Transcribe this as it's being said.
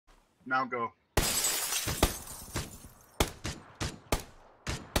Now go.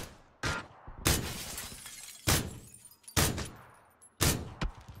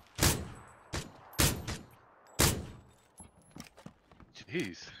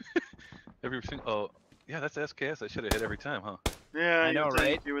 Jeez. Every single. Oh, yeah, that's SKS. I should have hit every time, huh? Yeah, I know, you would think,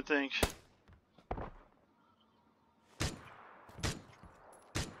 right? You would think.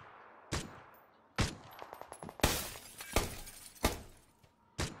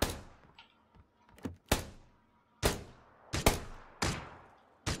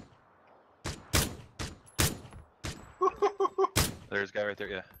 There's a guy right there.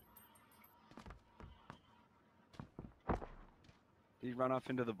 Yeah. Did he run off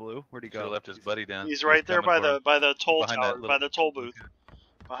into the blue? Where'd he Should have go? left his buddy down. He's right there coming by the toll behind that tower, little by the toll booth, booth. yeah.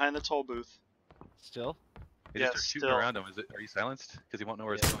 Behind the toll booth. Still? He Yeah, just starts shooting still. around him. Are you silenced? Because he won't know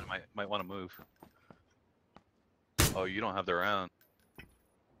where Yeah. he's going. Might want to move. Oh, you don't have the round.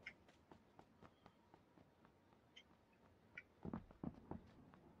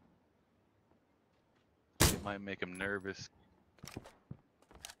 It might make him nervous.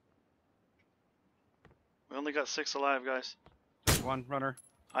 We only got 6 alive, guys. There's one runner.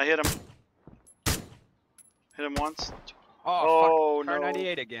 I hit him. Hit him once. Oh, Oh, fuck. Car no.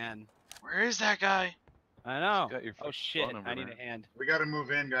 98 again. Where is that guy? I know. Got your Oh phone shit, number, I need man. a hand. We gotta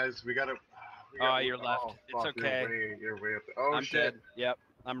move in, guys. We gotta. Oh, you're left. Oh, It's fuck, okay. You're way up there. Oh I'm shit. dead. Yep,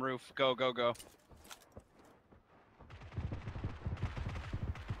 I'm roof. Go, go, go.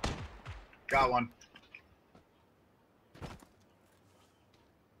 Got one.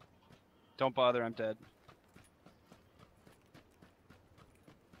 Don't bother, I'm dead.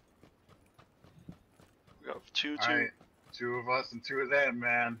 We got 2, 2. All right, 2 of us and 2 of them,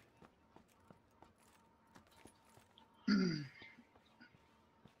 man.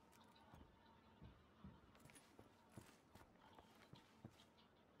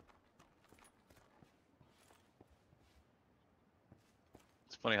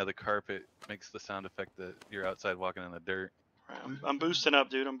 It's funny how the carpet makes the sound effect that you're outside walking in the dirt. Right, I'm boosting up,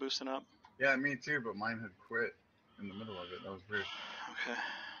 dude. I'm boosting up. Yeah, me too, but mine had quit in the middle of it. That was weird. Okay.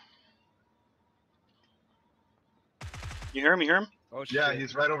 You hear him? You hear him? Oh shit. Yeah,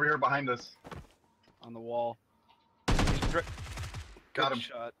 he's right over here behind us. on the wall. Got Got him.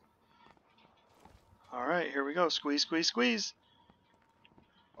 Shot. All right, here we go. Squeeze, squeeze, squeeze.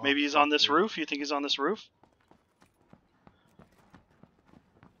 Oh, Maybe he's fuck, on this dude. roof. You think he's on this roof?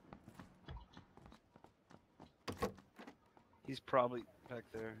 He's probably back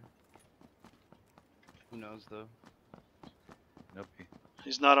there. Who knows though? Nope.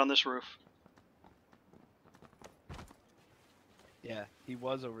 He's not on this roof. Yeah, he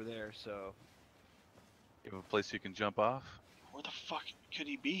was over there, so You have a place you can jump off? Where the fuck could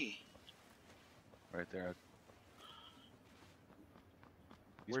he be? Right there.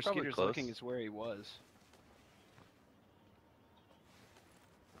 He's where probably Skeeter's close. looking is where he was.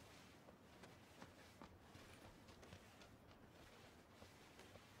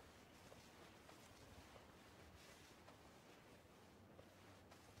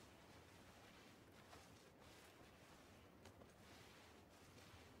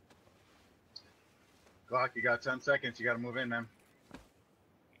 Glock, you got 10 seconds. You gotta move in, man.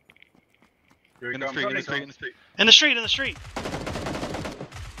 Here he In the comes. street, in Here the he street, in comes. the street. In the street, in the street.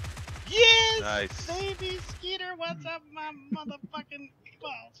 Yes! Nice. Baby Skeeter, what's up, my motherfucking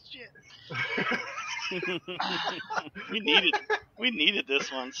balls? Shit. We needed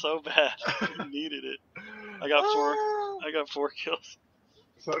this one so bad. We needed it. I got four kills.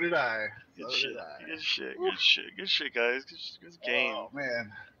 So did I. Good So shit. did I. Good shit. Good shit. Good shit, guys. Good game. Oh,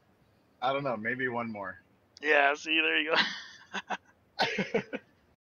 man. I don't know. Maybe one more. Yeah, see, there you go.